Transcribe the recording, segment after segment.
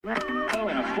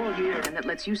full year and that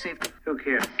lets you save. Who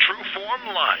cares? True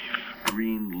Form Life.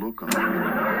 Green look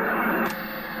on.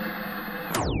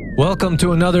 Welcome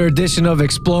to another edition of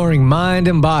Exploring Mind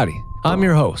and Body. I'm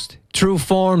your host, True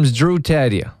Form's Drew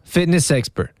Tadia, fitness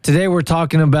expert. Today we're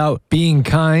talking about being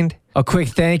kind, a quick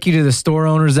thank you to the store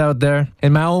owners out there,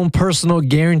 and my own personal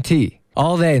guarantee.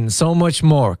 All that and so much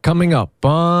more coming up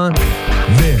on...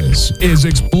 This is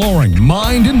Exploring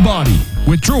Mind and Body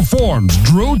with True Form's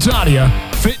Drew Tadia,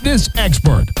 fitness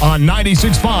expert on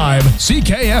 96.5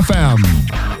 CKFM.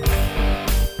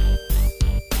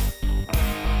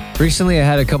 Recently, I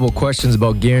had a couple questions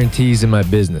about guarantees in my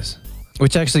business,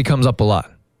 which actually comes up a lot.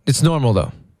 It's normal,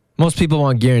 though. Most people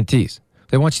want guarantees.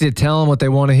 They want you to tell them what they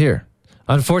want to hear.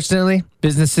 Unfortunately,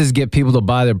 businesses get people to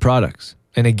buy their products.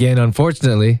 And again,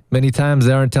 unfortunately, many times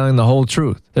they aren't telling the whole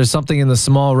truth. There's something in the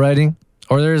small writing,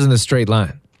 or there isn't a straight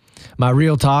line. My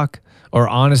real talk, or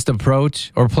honest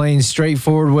approach, or plain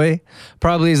straightforward way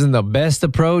probably isn't the best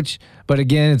approach, but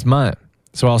again, it's mine,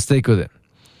 so I'll stick with it.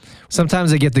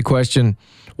 Sometimes I get the question,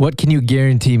 what can you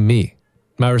guarantee me?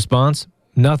 My response,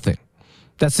 nothing.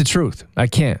 That's the truth. I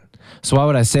can't. So why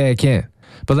would I say I can't?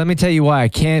 But let me tell you why I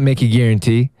can't make a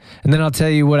guarantee, and then I'll tell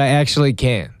you what I actually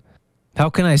can. How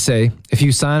can I say, if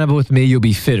you sign up with me, you'll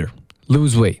be fitter,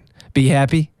 lose weight, be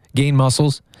happy, gain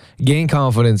muscles, gain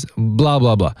confidence, blah,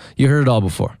 blah, blah. You heard it all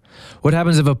before. What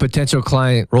happens if a potential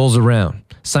client rolls around,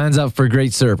 signs up for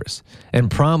great service,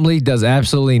 and promptly does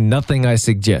absolutely nothing I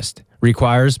suggest,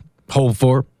 requires, hope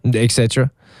for,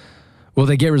 etc.? Will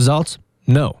they get results?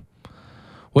 No.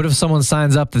 What if someone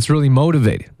signs up that's really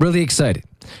motivated, really excited,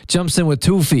 jumps in with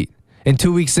 2 feet, and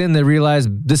 2 weeks in they realize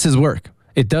this is work.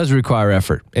 It does require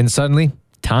effort, and suddenly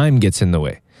time gets in the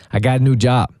way. I got a new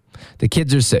job. The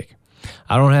kids are sick.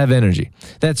 I don't have energy.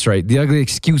 That's right, the ugly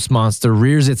excuse monster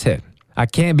rears its head. I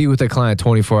can't be with a client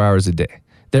 24 hours a day.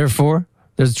 Therefore,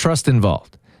 there's trust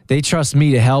involved. They trust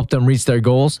me to help them reach their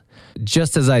goals,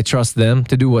 just as I trust them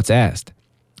to do what's asked.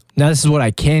 Now, this is what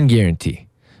I can guarantee.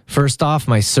 First off,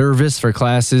 my service for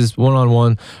classes,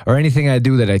 one-on-one, or anything I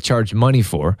do that I charge money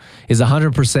for is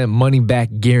 100% money-back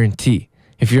guarantee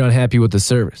if you're unhappy with the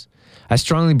service. I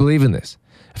strongly believe in this.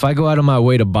 If I go out of my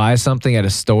way to buy something at a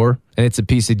store and it's a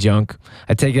piece of junk,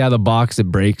 I take it out of the box, it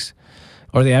breaks,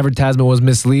 or the advertisement was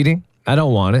misleading, I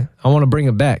don't want it. I want to bring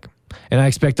it back, and I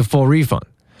expect a full refund.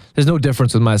 There's no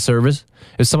difference with my service.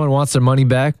 If someone wants their money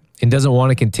back and doesn't want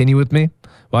to continue with me,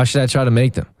 why should I try to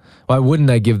make them? Why wouldn't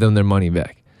I give them their money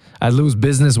back? I'd lose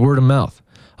business word of mouth,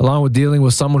 along with dealing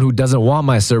with someone who doesn't want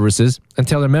my services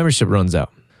until their membership runs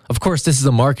out. Of course, this is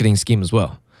a marketing scheme as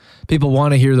well. People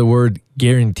want to hear the word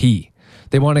guarantee.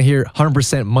 They want to hear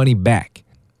 100% money back.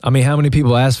 I mean, how many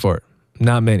people ask for it?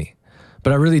 Not many.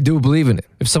 But I really do believe in it.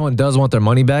 If someone does want their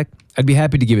money back, I'd be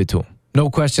happy to give it to them. No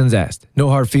questions asked. No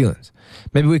hard feelings.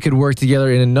 Maybe we could work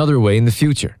together in another way in the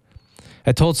future.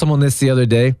 I told someone this the other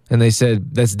day, and they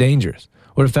said, that's dangerous.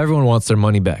 What if everyone wants their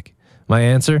money back? My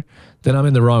answer? Then I'm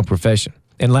in the wrong profession.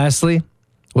 And lastly,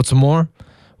 what's more,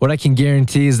 what I can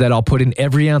guarantee is that I'll put in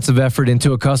every ounce of effort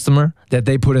into a customer that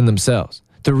they put in themselves.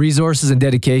 Through resources and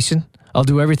dedication, I'll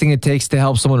do everything it takes to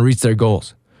help someone reach their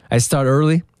goals. I start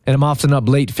early, and I'm often up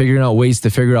late figuring out ways to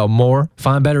figure out more,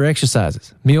 find better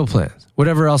exercises, meal plans,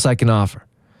 whatever else I can offer.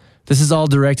 This is all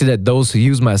directed at those who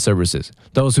use my services,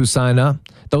 those who sign up,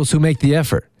 those who make the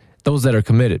effort, those that are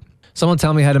committed. Someone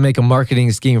tell me how to make a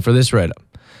marketing scheme for this write-up.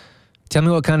 Tell me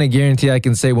what kind of guarantee I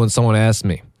can say when someone asks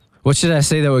me. What should I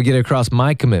say that would get across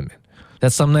my commitment?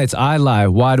 That some nights I lie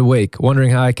wide awake,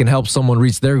 wondering how I can help someone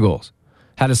reach their goals,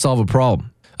 how to solve a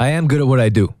problem. I am good at what I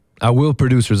do. I will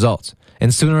produce results.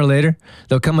 And sooner or later,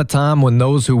 there'll come a time when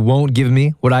those who won't give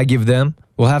me what I give them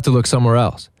will have to look somewhere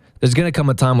else. There's going to come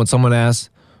a time when someone asks,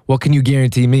 what can you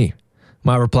guarantee me?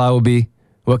 My reply will be,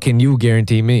 what can you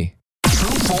guarantee me? True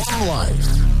Form Life.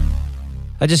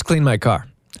 I just cleaned my car.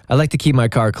 I like to keep my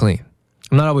car clean.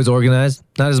 I'm not always organized,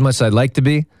 not as much as I'd like to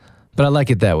be, but I like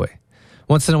it that way.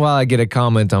 Once in a while, I get a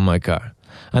comment on my car.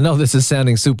 I know this is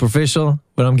sounding superficial,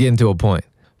 but I'm getting to a point.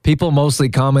 People mostly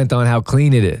comment on how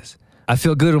clean it is. I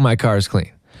feel good when my car is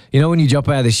clean. You know when you jump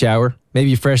out of the shower,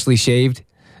 maybe freshly shaved?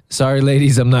 Sorry,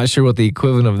 ladies, I'm not sure what the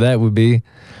equivalent of that would be.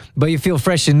 But you feel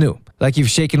fresh and new, like you've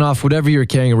shaken off whatever you're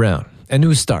carrying around. A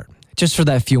new start, just for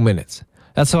that few minutes.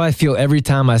 That's how I feel every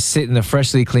time I sit in a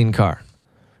freshly clean car.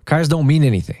 Cars don't mean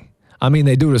anything. I mean,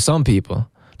 they do to some people.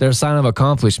 They're a sign of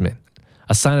accomplishment,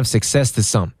 a sign of success to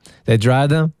some. They drive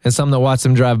them and some that watch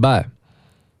them drive by.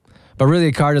 But really,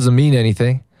 a car doesn't mean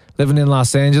anything. Living in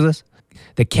Los Angeles,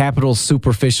 the capital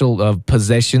superficial of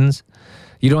possessions,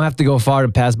 you don't have to go far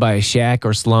to pass by a shack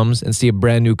or slums and see a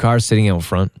brand new car sitting out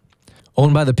front.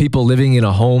 owned by the people living in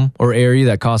a home or area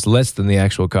that costs less than the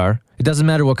actual car. It doesn't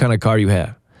matter what kind of car you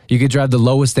have. You could drive the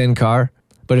lowest end car,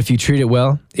 but if you treat it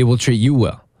well, it will treat you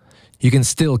well. You can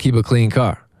still keep a clean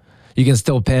car. You can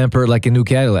still pamper it like a new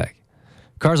Cadillac.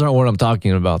 Cars aren't what I'm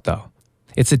talking about though.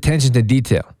 It's attention to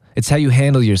detail. It's how you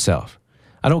handle yourself.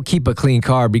 I don't keep a clean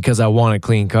car because I want a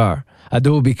clean car. I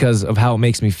do it because of how it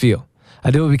makes me feel.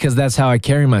 I do it because that's how I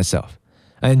carry myself.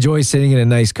 I enjoy sitting in a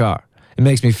nice car. It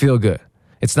makes me feel good.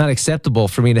 It's not acceptable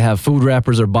for me to have food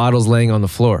wrappers or bottles laying on the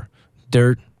floor.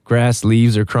 Dirt, grass,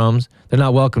 leaves, or crumbs, they're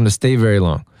not welcome to stay very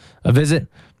long. A visit?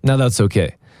 No, that's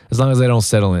okay, as long as they don't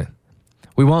settle in.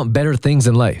 We want better things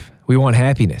in life. We want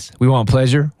happiness. We want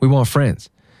pleasure. We want friends.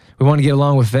 We want to get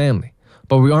along with family.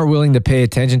 But we aren't willing to pay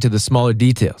attention to the smaller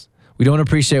details. We don't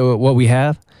appreciate what we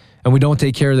have, and we don't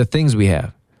take care of the things we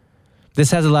have.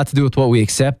 This has a lot to do with what we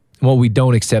accept and what we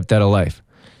don't accept out of life.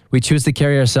 We choose to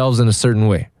carry ourselves in a certain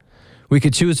way. We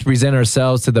could choose to present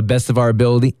ourselves to the best of our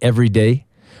ability every day,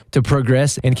 to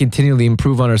progress and continually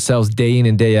improve on ourselves day in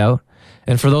and day out.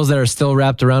 And for those that are still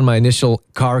wrapped around my initial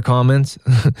car comments,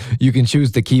 you can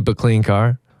choose to keep a clean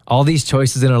car. All these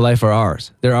choices in our life are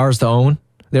ours. They're ours to own.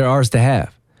 They're ours to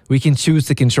have. We can choose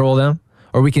to control them,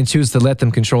 or we can choose to let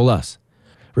them control us.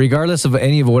 Regardless of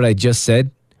any of what I just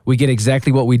said, we get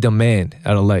exactly what we demand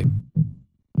out of life.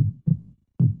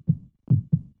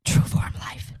 True form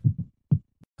life.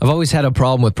 I've always had a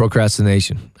problem with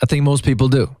procrastination. I think most people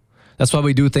do. That's why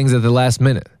we do things at the last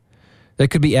minute. There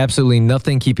could be absolutely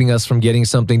nothing keeping us from getting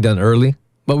something done early,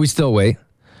 but we still wait.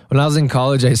 When I was in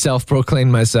college, I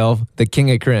self-proclaimed myself the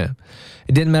king of cram.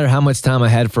 It didn't matter how much time I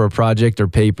had for a project or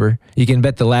paper. You can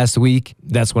bet the last week,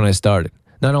 that's when I started.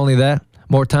 Not only that,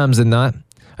 more times than not,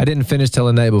 I didn't finish till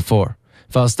the night before.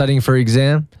 If I was studying for an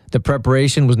exam, the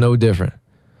preparation was no different.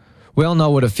 We all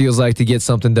know what it feels like to get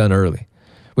something done early.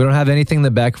 We don't have anything in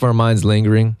the back of our minds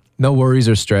lingering, no worries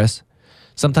or stress.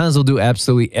 Sometimes we'll do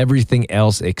absolutely everything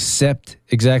else except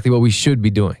exactly what we should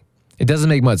be doing. It doesn't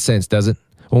make much sense, does it?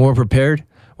 When we're prepared,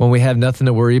 when we have nothing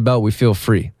to worry about, we feel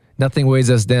free. Nothing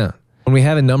weighs us down. When we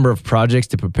have a number of projects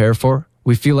to prepare for,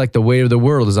 we feel like the weight of the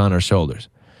world is on our shoulders.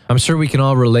 I'm sure we can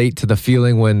all relate to the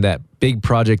feeling when that big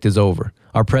project is over,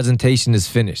 our presentation is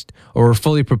finished, or we're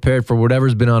fully prepared for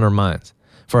whatever's been on our minds,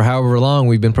 for however long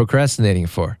we've been procrastinating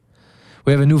for.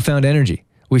 We have a newfound energy.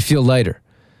 We feel lighter.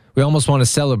 We almost want to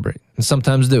celebrate, and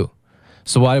sometimes do.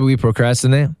 So why do we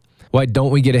procrastinate? Why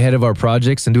don't we get ahead of our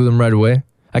projects and do them right away?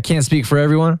 I can't speak for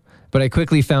everyone, but I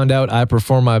quickly found out I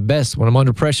perform my best when I'm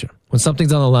under pressure. When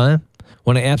something's on the line,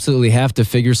 when I absolutely have to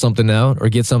figure something out or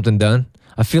get something done,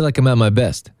 I feel like I'm at my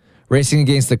best. Racing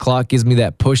against the clock gives me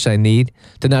that push I need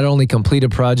to not only complete a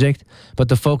project, but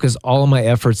to focus all of my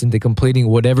efforts into completing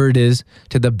whatever it is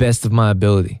to the best of my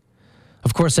ability.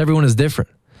 Of course, everyone is different.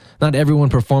 Not everyone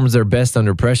performs their best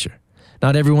under pressure.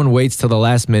 Not everyone waits till the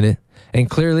last minute, and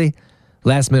clearly,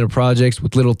 last-minute projects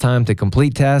with little time to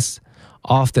complete tasks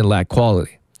often lack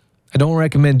quality. I don't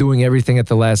recommend doing everything at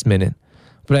the last minute,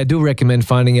 but I do recommend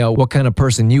finding out what kind of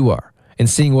person you are and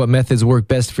seeing what methods work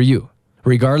best for you.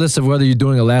 Regardless of whether you're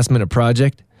doing a last-minute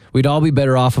project, we'd all be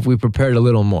better off if we prepared a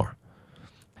little more.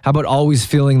 How about always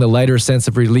feeling the lighter sense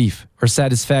of relief or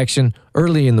satisfaction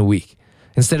early in the week,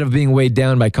 instead of being weighed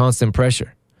down by constant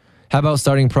pressure? How about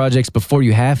starting projects before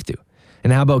you have to?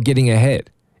 And how about getting ahead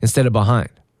instead of behind?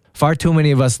 Far too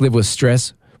many of us live with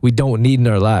stress we don't need in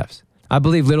our lives. I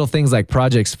believe little things like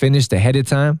projects finished ahead of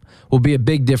time will be a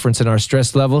big difference in our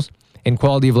stress levels and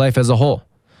quality of life as a whole.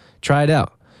 Try it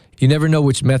out. You never know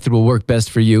which method will work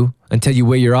best for you until you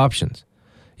weigh your options.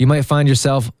 You might find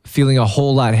yourself feeling a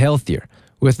whole lot healthier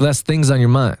with less things on your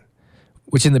mind,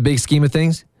 which in the big scheme of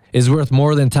things is worth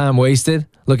more than time wasted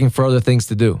looking for other things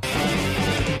to do.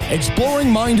 Exploring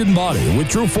mind and body with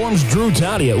Trueform's Drew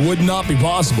Tadia would not be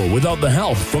possible without the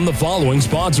help from the following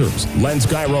sponsors: Lens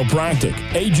Chiropractic,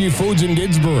 AG Foods in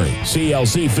Didsbury,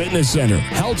 CLC Fitness Center,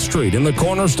 Health Street in the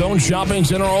Cornerstone Shopping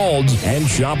Center Olds, and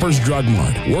Shoppers Drug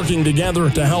Mart, working together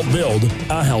to help build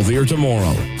a healthier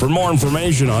tomorrow. For more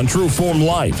information on Trueform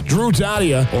Life, Drew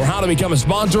Tadia, or how to become a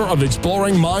sponsor of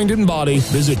Exploring Mind and Body,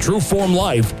 visit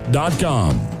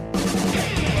TrueformLife.com.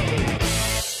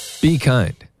 Be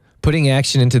kind. Putting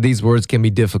action into these words can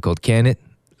be difficult, can it?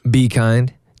 Be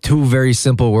kind. Two very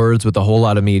simple words with a whole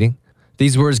lot of meaning.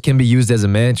 These words can be used as a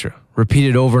mantra,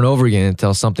 repeated over and over again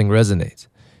until something resonates.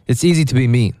 It's easy to be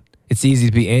mean. It's easy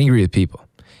to be angry at people.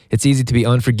 It's easy to be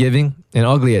unforgiving and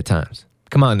ugly at times.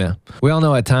 Come on now. We all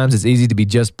know at times it's easy to be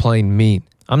just plain mean.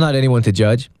 I'm not anyone to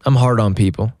judge. I'm hard on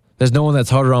people. There's no one that's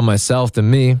harder on myself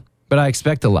than me, but I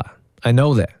expect a lot. I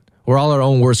know that. We're all our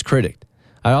own worst critic.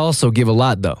 I also give a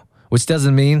lot though, which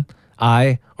doesn't mean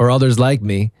I or others like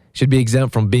me should be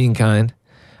exempt from being kind.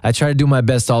 I try to do my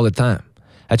best all the time.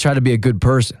 I try to be a good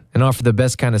person and offer the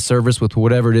best kind of service with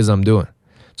whatever it is I'm doing.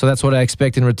 So that's what I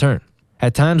expect in return.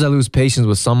 At times I lose patience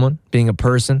with someone, being a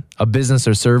person, a business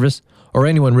or service, or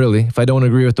anyone really, if I don't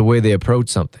agree with the way they approach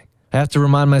something. I have to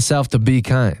remind myself to be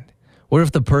kind. What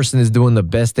if the person is doing the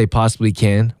best they possibly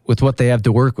can with what they have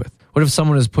to work with? What if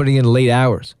someone is putting in late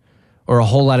hours or a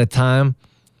whole lot of time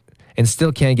and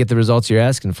still can't get the results you're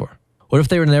asking for? What if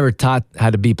they were never taught how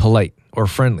to be polite or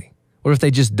friendly? What if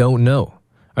they just don't know?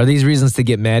 Are these reasons to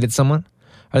get mad at someone?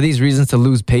 Are these reasons to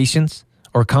lose patience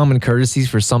or common courtesies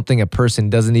for something a person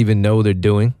doesn't even know they're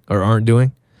doing or aren't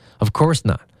doing? Of course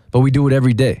not, but we do it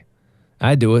every day.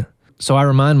 I do it, so I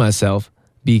remind myself,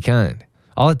 be kind.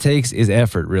 All it takes is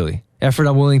effort, really. Effort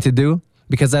I'm willing to do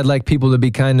because I'd like people to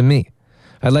be kind to me.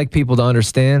 I'd like people to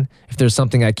understand if there's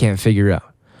something I can't figure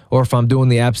out or if I'm doing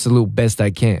the absolute best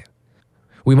I can.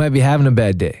 We might be having a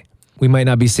bad day. We might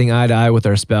not be seeing eye to eye with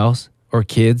our spouse or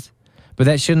kids, but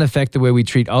that shouldn't affect the way we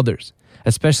treat others,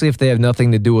 especially if they have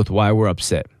nothing to do with why we're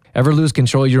upset. Ever lose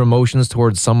control of your emotions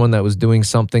towards someone that was doing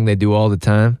something they do all the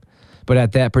time, but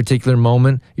at that particular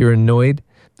moment, you're annoyed,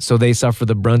 so they suffer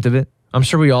the brunt of it? I'm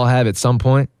sure we all have at some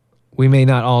point. We may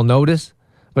not all notice,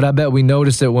 but I bet we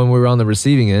notice it when we're on the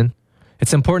receiving end.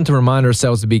 It's important to remind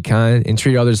ourselves to be kind and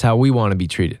treat others how we want to be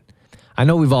treated. I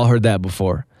know we've all heard that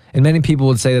before, and many people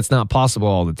would say that's not possible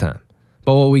all the time.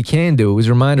 But what we can do is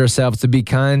remind ourselves to be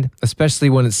kind, especially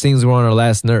when it seems we're on our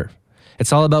last nerve.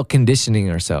 It's all about conditioning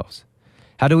ourselves.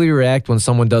 How do we react when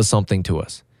someone does something to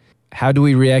us? How do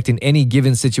we react in any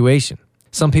given situation?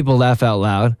 Some people laugh out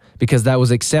loud because that was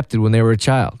accepted when they were a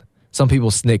child. Some people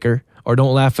snicker or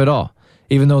don't laugh at all,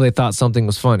 even though they thought something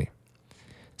was funny.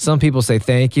 Some people say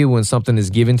thank you when something is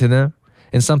given to them,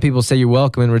 and some people say you're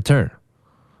welcome in return.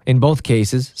 In both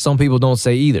cases, some people don't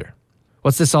say either.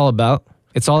 What's this all about?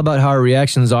 It's all about how our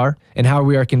reactions are and how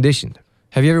we are conditioned.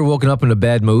 Have you ever woken up in a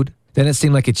bad mood? Then it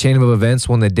seemed like a chain of events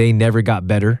when the day never got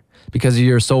better because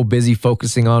you're so busy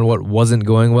focusing on what wasn't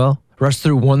going well? Rush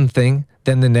through one thing,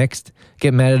 then the next,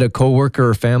 get mad at a coworker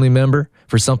or family member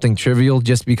for something trivial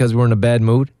just because we're in a bad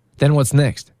mood? Then what's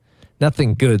next?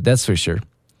 Nothing good, that's for sure.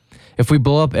 If we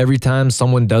blow up every time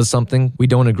someone does something we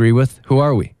don't agree with, who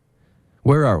are we?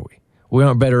 Where are we? We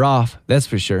aren't better off, that's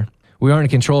for sure. We aren't in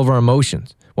control of our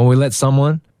emotions when we let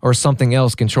someone or something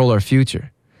else control our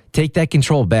future. Take that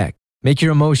control back. Make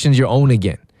your emotions your own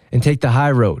again and take the high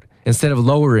road instead of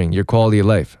lowering your quality of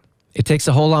life. It takes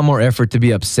a whole lot more effort to be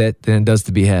upset than it does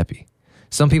to be happy.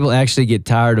 Some people actually get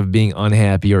tired of being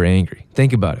unhappy or angry.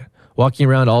 Think about it. Walking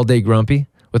around all day grumpy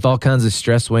with all kinds of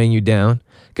stress weighing you down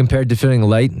compared to feeling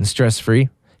light and stress-free,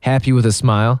 happy with a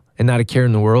smile and not a care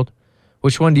in the world.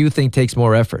 Which one do you think takes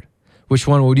more effort? Which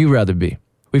one would you rather be?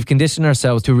 We've conditioned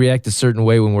ourselves to react a certain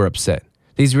way when we're upset.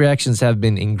 These reactions have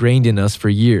been ingrained in us for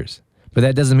years, but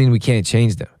that doesn't mean we can't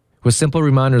change them. With simple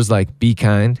reminders like be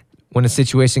kind, when a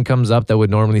situation comes up that would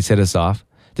normally set us off,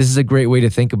 this is a great way to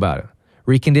think about it.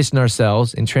 Recondition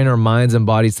ourselves and train our minds and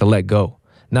bodies to let go,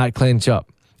 not clench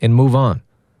up, and move on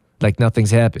like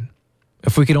nothing's happened.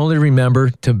 If we could only remember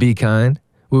to be kind,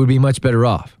 we would be much better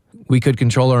off. We could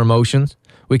control our emotions,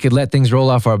 we could let things roll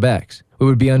off our backs, we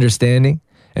would be understanding,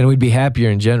 and we'd be happier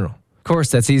in general. Of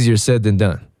course, that's easier said than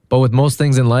done. But with most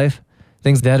things in life,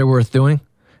 things that are worth doing,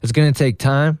 it's going to take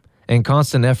time and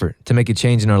constant effort to make a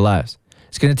change in our lives.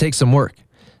 It's going to take some work.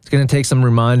 It's going to take some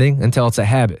reminding until it's a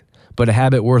habit, but a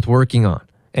habit worth working on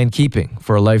and keeping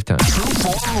for a lifetime.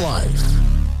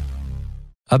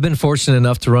 I've been fortunate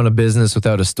enough to run a business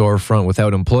without a storefront,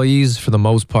 without employees for the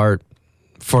most part,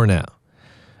 for now.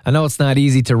 I know it's not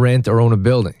easy to rent or own a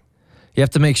building. You have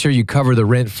to make sure you cover the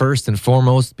rent first and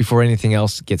foremost before anything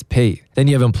else gets paid. Then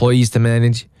you have employees to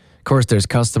manage. Of course, there's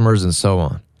customers and so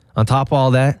on. On top of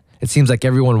all that, it seems like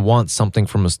everyone wants something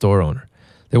from a store owner.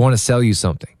 They want to sell you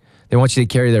something. They want you to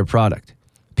carry their product.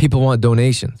 People want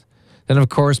donations. Then, of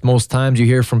course, most times you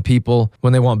hear from people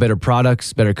when they want better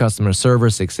products, better customer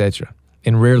service, etc.,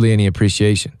 and rarely any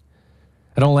appreciation.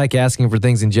 I don't like asking for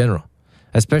things in general.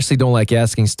 I especially don't like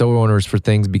asking store owners for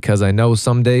things because I know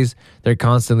some days they're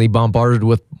constantly bombarded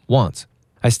with wants.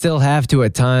 I still have to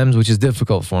at times, which is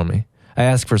difficult for me. I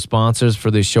ask for sponsors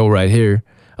for this show right here,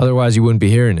 otherwise you wouldn't be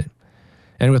hearing it.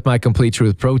 And with my Complete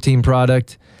Truth protein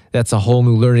product, that's a whole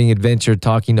new learning adventure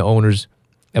talking to owners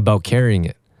about carrying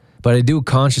it. But I do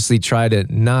consciously try to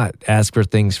not ask for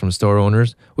things from store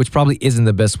owners, which probably isn't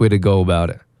the best way to go about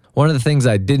it. One of the things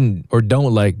I didn't or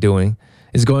don't like doing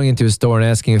is going into a store and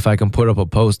asking if I can put up a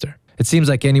poster. It seems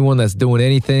like anyone that's doing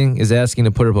anything is asking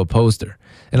to put up a poster.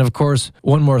 And of course,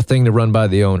 one more thing to run by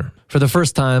the owner. For the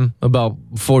first time, about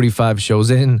 45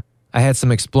 shows in, I had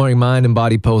some Exploring Mind and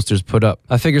Body posters put up.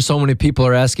 I figure so many people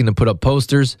are asking to put up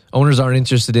posters, owners aren't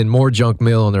interested in more junk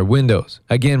mail on their windows.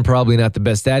 Again, probably not the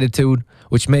best attitude,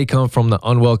 which may come from the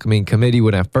unwelcoming committee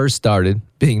when I first started,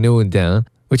 being new in town,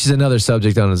 which is another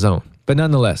subject on its own. But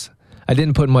nonetheless, I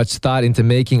didn't put much thought into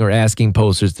making or asking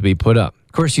posters to be put up.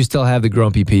 Of course, you still have the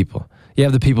grumpy people. You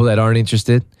have the people that aren't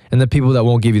interested, and the people that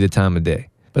won't give you the time of day.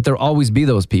 But there'll always be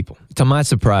those people. To my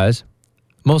surprise,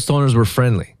 most owners were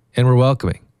friendly and were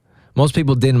welcoming. Most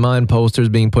people didn't mind posters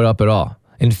being put up at all.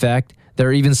 In fact, there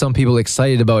are even some people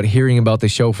excited about hearing about the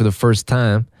show for the first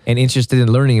time and interested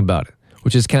in learning about it,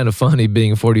 which is kind of funny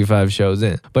being 45 shows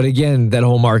in. But again, that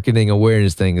whole marketing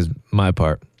awareness thing is my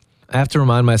part. I have to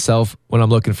remind myself when I'm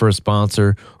looking for a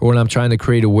sponsor or when I'm trying to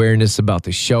create awareness about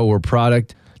the show or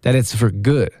product that it's for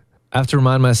good. I have to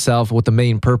remind myself what the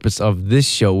main purpose of this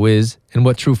show is and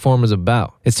what TrueForm is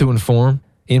about. It's to inform,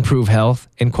 improve health,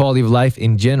 and quality of life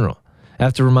in general. I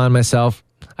have to remind myself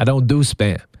I don't do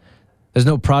spam. There's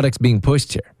no products being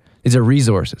pushed here. These are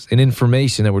resources and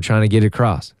information that we're trying to get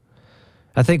across.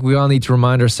 I think we all need to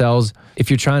remind ourselves if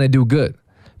you're trying to do good.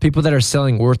 People that are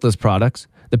selling worthless products,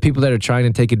 the people that are trying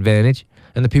to take advantage,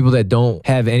 and the people that don't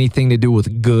have anything to do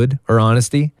with good or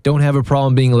honesty don't have a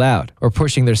problem being loud or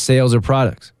pushing their sales or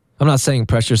products. I'm not saying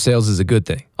pressure sales is a good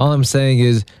thing. All I'm saying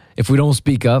is if we don't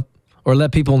speak up or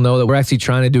let people know that we're actually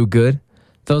trying to do good,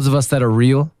 those of us that are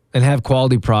real and have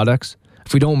quality products,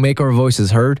 if we don't make our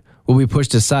voices heard, we'll be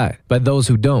pushed aside by those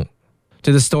who don't.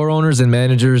 To the store owners and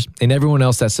managers and everyone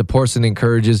else that supports and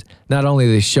encourages not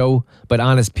only the show, but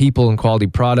honest people and quality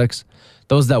products,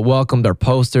 those that welcomed our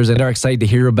posters and are excited to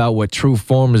hear about what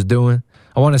TrueForm is doing,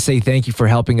 I want to say thank you for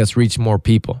helping us reach more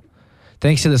people.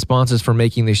 Thanks to the sponsors for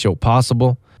making this show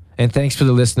possible, and thanks to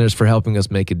the listeners for helping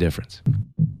us make a difference.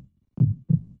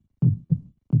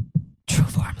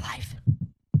 TrueForm Life.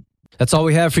 That's all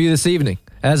we have for you this evening.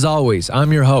 As always,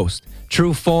 I'm your host,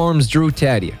 TrueForm's Drew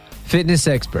Tadia, fitness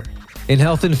expert in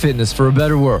health and fitness for a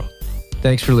better world.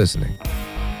 Thanks for listening.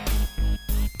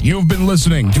 You've been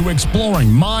listening to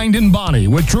Exploring Mind and Body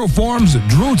with TrueForm's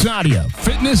Drew Tadia,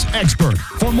 fitness expert.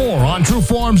 For more on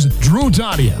TrueForm's Drew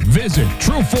Tadia, visit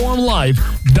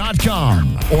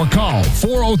TrueFormLife.com or call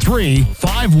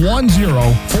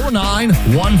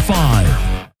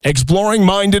 403-510-4915. Exploring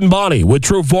Mind and Body with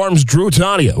TrueForm's Drew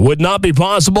Tadia would not be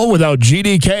possible without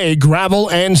GDK Gravel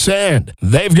and Sand.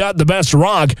 They've got the best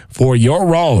rock for your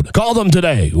road. Call them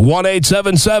today,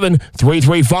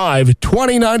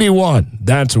 1-877-335-2091.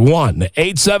 That's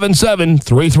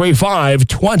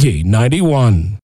 1-877-335-2091.